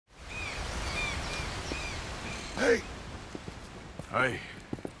Hey! Hey.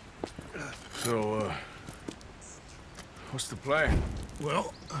 So, what's the plan?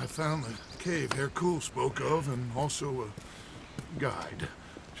 Well, I found the cave Hercule spoke of, and also a guide.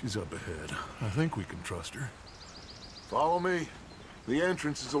 She's up ahead. I think we can trust her. Follow me. The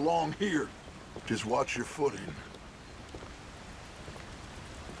entrance is along here. Just watch your footing.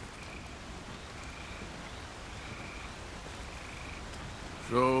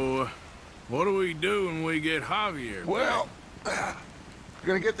 So, what do we do when we get Javier? Well, we're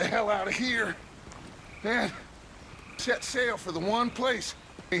gonna get the hell out of here. And set sail for the one place.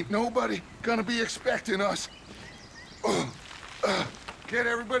 Ain't nobody gonna be expecting us. Get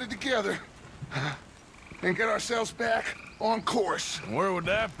everybody together. And get ourselves back on course. Where would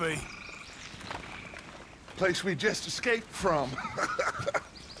that be? Place we just escaped from.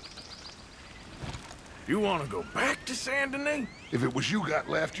 You want to go back to Saint Denis? If it was you got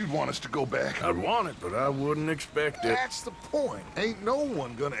left, you'd want us to go back. I'd want it, but I wouldn't expect it. That's the point. Ain't no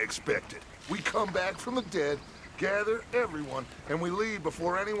one gonna expect it. We come back from the dead, gather everyone, and we leave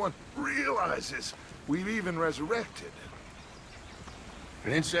before anyone realizes we've even resurrected.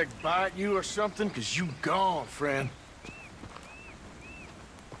 An insect bite you or something? 'Cause you gone, friend.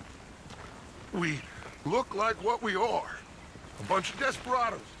 We look like what we are. A bunch of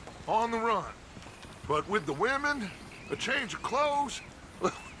desperados on the run. But with the women, a change of clothes,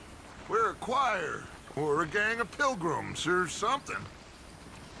 we're a choir, or a gang of pilgrims, or something.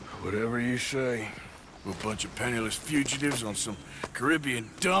 Whatever you say. We're a bunch of penniless fugitives on some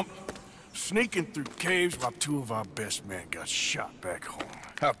Caribbean dump, sneaking through caves while two of our best men got shot back home.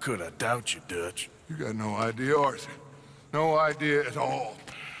 How could I doubt you, Dutch? You got no idea, Arthur. No idea at all.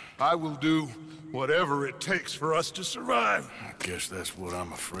 I will do whatever it takes for us to survive. I guess that's what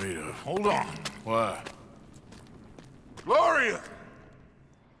I'm afraid of. Hold on. Why? Gloria!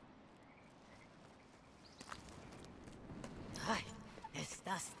 Ay,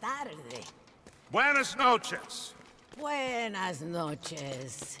 estás tarde. Buenas noches. Buenas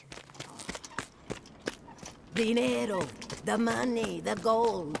noches. Dinero, the money, the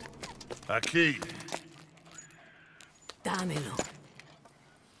gold. Aquí. Dámelo.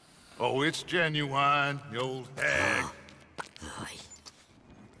 Oh, it's genuine, the old hag. Ay.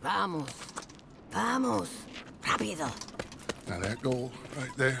 Vamos. Vamos. Rápido. Now that gold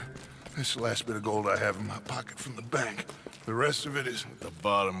right there, that's the last bit of gold I have in my pocket from the bank. The rest of it is... At the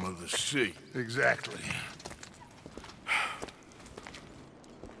bottom of the sea. Exactly.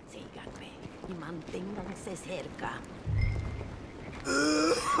 Síganme y manténganse cerca. A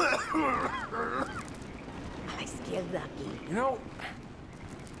la izquierda aquí. You know,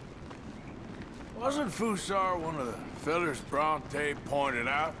 wasn't Fusar one of the fellers Bronte pointed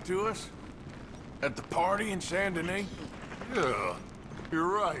out to us? At the party in Saint Denis? Yeah, you're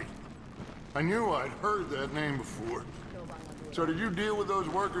right. I knew I'd heard that name before. So did you deal with those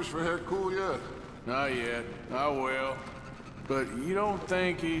workers for Hercule yet? Not yet. I will. But you don't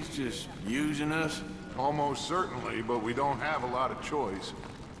think he's just using us? Almost certainly, but we don't have a lot of choice.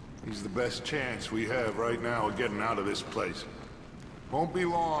 He's the best chance we have right now of getting out of this place. Won't be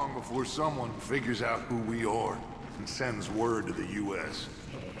long before someone figures out who we are and sends word to the U.S.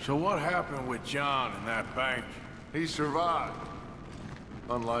 So what happened with John in that bank? He survived.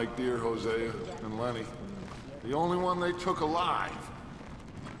 Unlike dear Hosea and Lenny. The only one they took alive.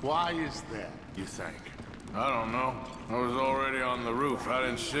 Why is that, you think? I don't know. I was already on the roof. I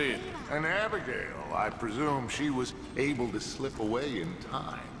didn't see it. And Abigail, I presume she was able to slip away in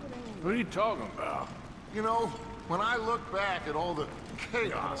time. What are you talking about? You know, when I look back at all the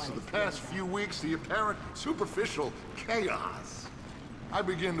chaos of the past few weeks, the apparent superficial chaos, I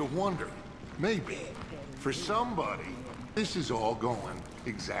begin to wonder, maybe, for somebody, this is all going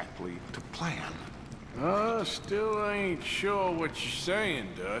exactly to plan. Still ain't sure what you're saying,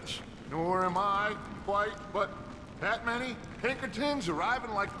 Dutch. Nor am I, quite, but that many Pinkertons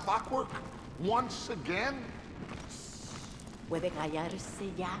arriving like clockwork once again? Puede callarse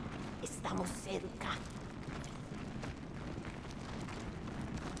ya. Estamos cerca.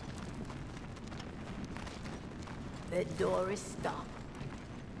 The door is stuck.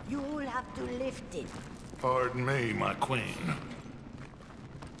 You'll have to lift it. Pardon me, my queen.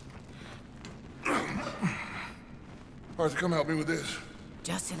 Arthur, come help me with this.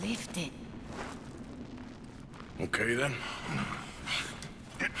 Just lift it. Okay, then.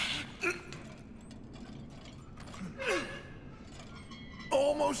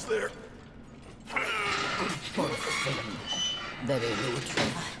 Almost there. Por fin. Debilucho.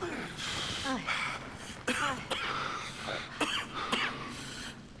 Ay. Ay.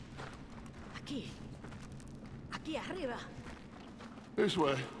 Aquí. Aquí arriba. This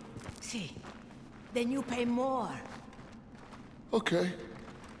way. Sí. Then you pay more. Okay,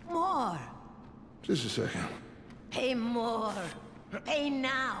 More. just a second. Pay more. Pay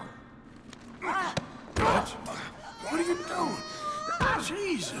now. Ah! Dutch? What are you doing?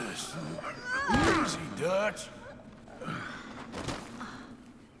 Jesus. Easy, Dutch.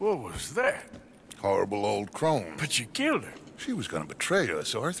 What was that? Horrible old crone. But you killed her. She was gonna betray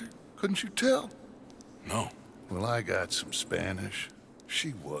us, Arthur. Couldn't you tell? No. Well, I got some Spanish.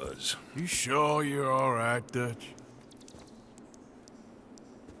 She was. You sure you're all right, Dutch?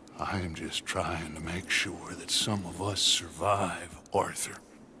 I'm just trying to make sure that some of us survive, Arthur.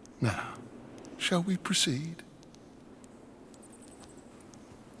 Now, shall we proceed?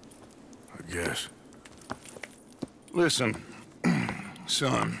 I guess. Listen,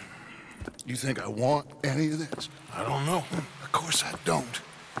 son, you think I want any of this? I don't know. Of course I don't.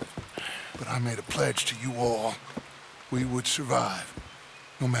 But I made a pledge to you all. We would survive,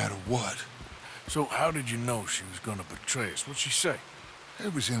 no matter what. So how did you know she was gonna betray us? What'd she say?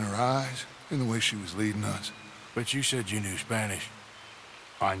 It was in her eyes, in the way she was leading us. But you said you knew Spanish.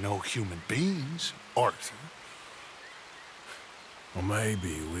 I know human beings, Arthur. Well,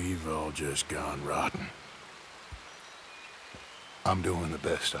 maybe we've all just gone rotten. I'm doing the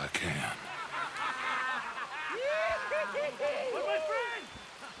best I can. But my friend!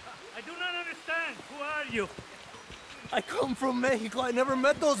 I do not understand. Who are you? I come from Mexico. I never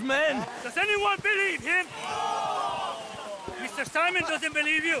met those men. Does anyone believe him? Mr. Simon doesn't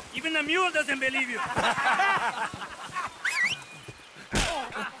believe you. Even the mule doesn't believe you.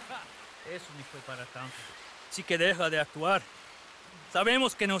 Eso ni fue para tanto. Sí que deja de actuar.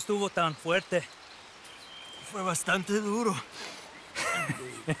 Sabemos que no estuvo tan fuerte. Fue bastante duro.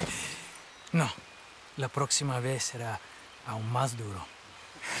 No, la próxima vez será aún más duro.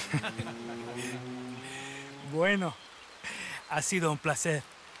 Bueno, ha sido un placer.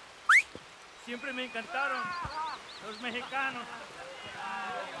 Siempre me encantaron los mexicanos.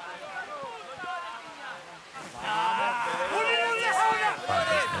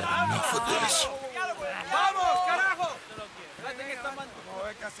 Enough of this. ¡Vamos, carajo!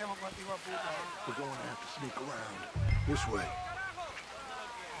 We're going to have to sneak around. This way.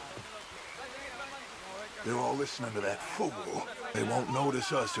 They're all listening to that fool. They won't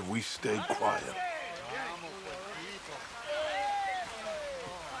notice us if we stay quiet.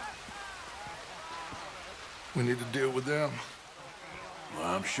 We need to deal with them. Well,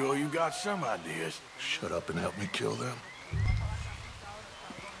 I'm sure you got some ideas. Shut up and help me kill them.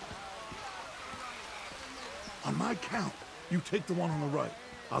 On my count, you take the one on the right.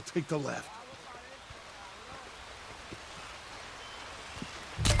 I'll take the left.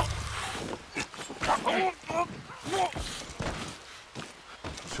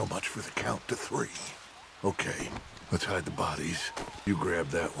 So much for the count to 3. Okay, let's hide the bodies. You grab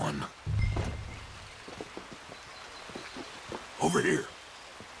that one. Over here.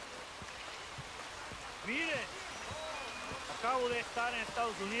 Mire, acabo de estar en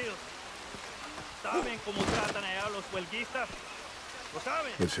Estados Unidos. ¿Saben cómo tratan allá los huelguistas? ¿Lo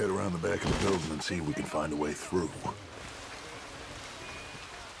saben? Let's head around the back of the building and see if we can find a way through.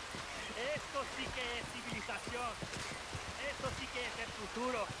 Esto sí que es civilización. Esto sí que es el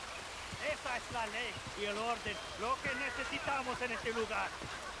futuro. Esa es la ley y el orden. Lo que necesitamos en este lugar.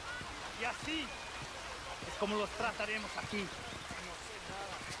 Y así es como los trataremos aquí.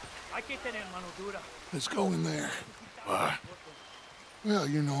 Hay que tener mano dura. Let's go in there. Why? Well,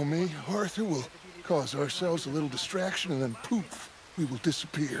 you know me. Arthur will cause ourselves a little distraction and then poof, we will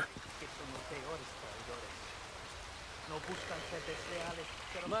disappear.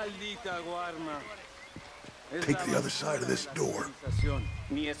 Maldita guarma. Take the other side of this door.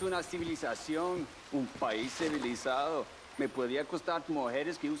 Ni es una civilización, un país civilizado. Me podría costar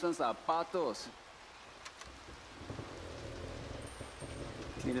mujeres que usan zapatos.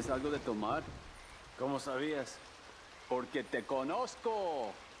 ¿Tienes algo de tomar? ¿Cómo sabías? Porque te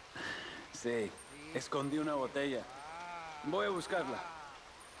conozco. Sí, escondí una botella. Voy a buscarla.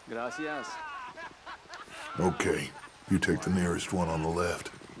 Gracias. Okay, you take the nearest one on the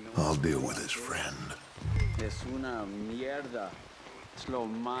left. I'll deal with his friend. Es una mierda. Es lo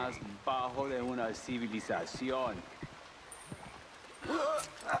más bajo de una civilización.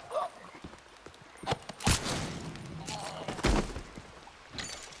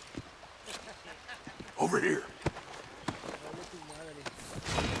 Over here.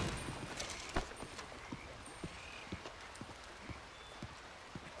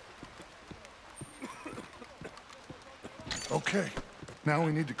 Okay, now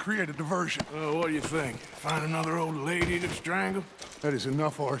we need to create a diversion. What do you think? Find another old lady to strangle? That is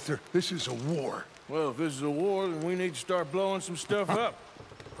enough, Arthur. This is a war. Well, if this is a war, then we need to start blowing some stuff up.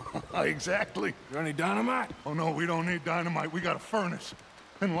 Exactly. Got any dynamite? Oh, no, we don't need dynamite. We got a furnace.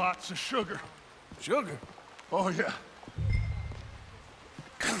 And lots of sugar. Sugar? Oh, yeah.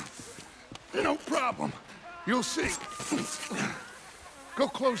 No problem. You'll see. Go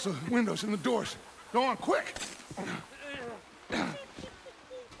close the windows and the doors. Go on, quick.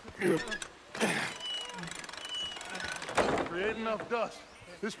 Create enough dust.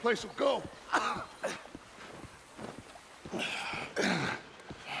 This place will go.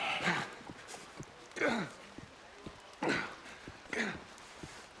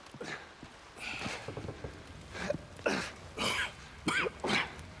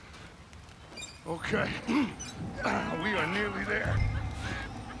 Okay. We are nearly there.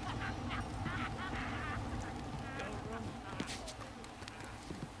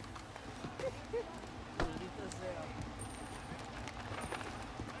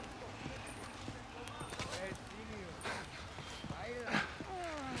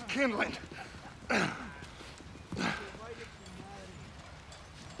 Kindling. Vete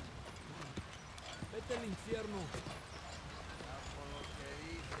al infierno.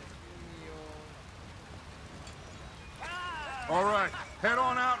 All right, head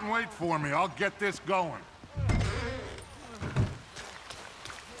on out and wait for me. I'll get this going.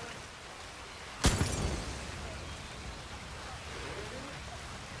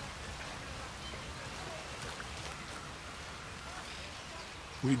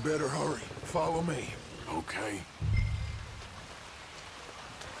 We'd better hurry. Follow me. Okay.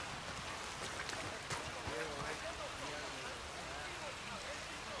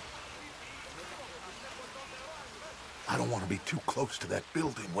 I don't want to be too close to that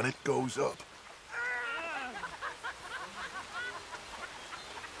building when it goes up.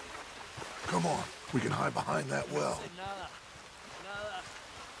 Come on, we can hide behind that well.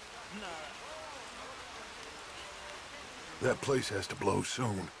 That place has to blow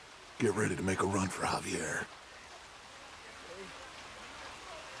soon. Get ready to make a run for Javier.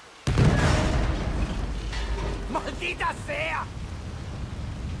 ¡Maldita sea!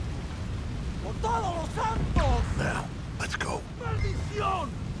 ¡Por todos los santos! Now, let's go.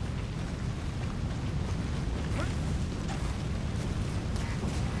 ¡Maldición!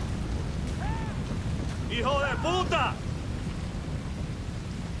 ¡Hijo de puta!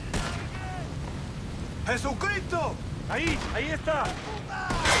 ¡Jesucristo! ¡Ahí! ¡Ahí está!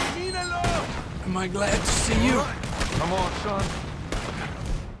 ¡Mírenlo! Am I glad to see you? Come on, son.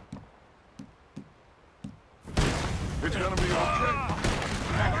 It's gonna be okay.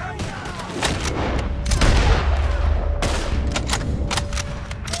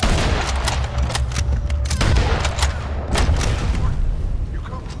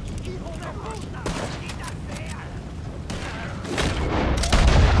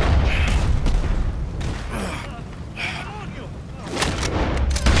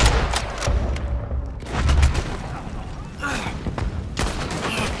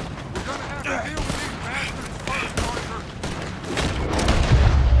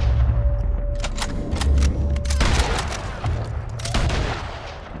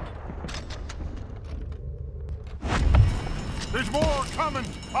 There's more coming!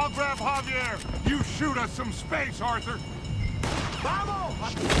 I'll grab Javier! You shoot us some space, Arthur! Vamos!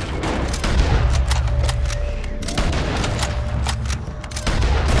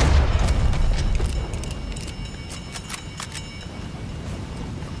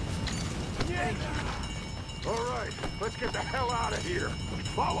 All right, let's get the hell out of here.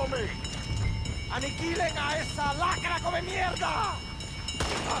 Follow me! ¡Aniquilen a esa lacra come mierda!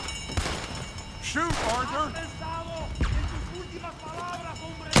 Shoot, Arthur!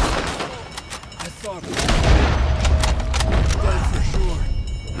 I thought dead for sure.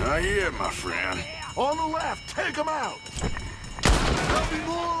 Not yet, my friend. On the left, take him out! There'll be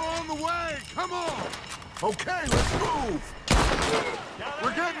more on the way, come on! Okay, let's move!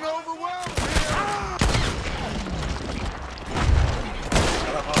 We're getting overwhelmed here!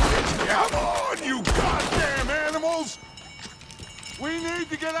 Come on, you goddamn animals! We need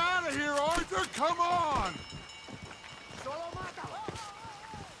to get out of here, Arthur! Come on!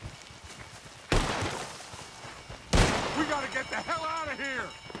 We gotta get the hell out of here!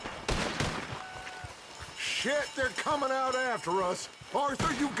 Shit, they're coming out after us!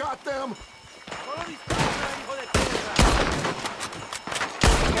 Arthur, you got them?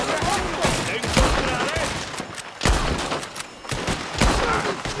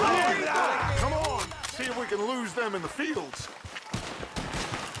 Come on! See if we can lose them in the fields.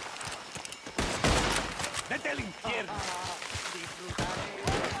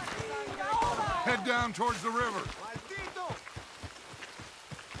 Head down towards the river.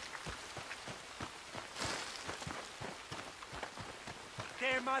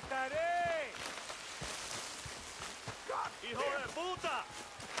 ¡Que mataré! ¡Hijo de puta!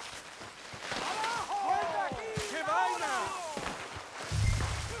 ¡Abajo! ¡Vuelve aquí! ¡Qué vaina!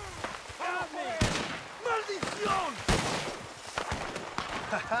 ¡Maldición!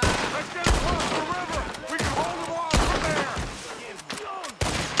 Let's get across the river! We can hold them off from there!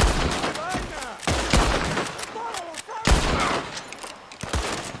 ¡Qué vaina!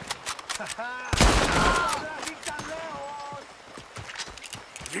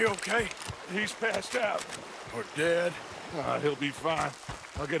 Is he okay? He's passed out. Or dead? He'll be fine.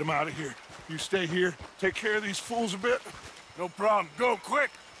 I'll get him out of here. You stay here, take care of these fools a bit. No problem. Go,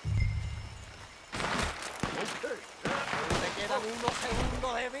 quick! Okay. ¡Te quedan unos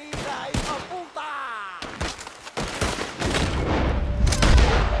segundos de vida, hijo de puta!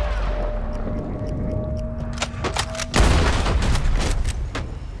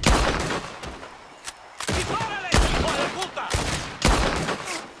 ¡Dispárale, hijo de puta!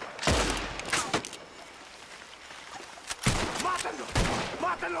 ¡Mátenlo!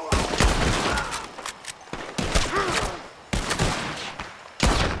 ¡Mátenlo!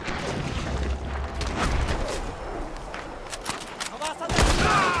 ¡No vas a dejar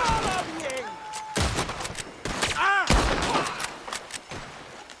nada bien! ¡Ah!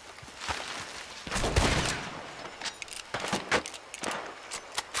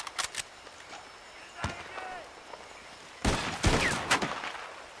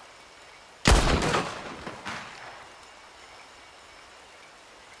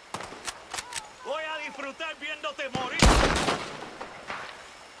 Voy a disfrutar viéndote morir.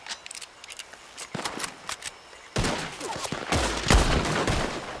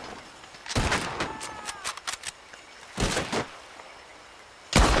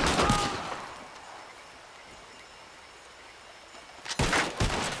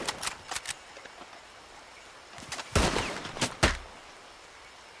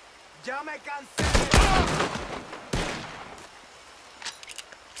 ¡Ya me cansé!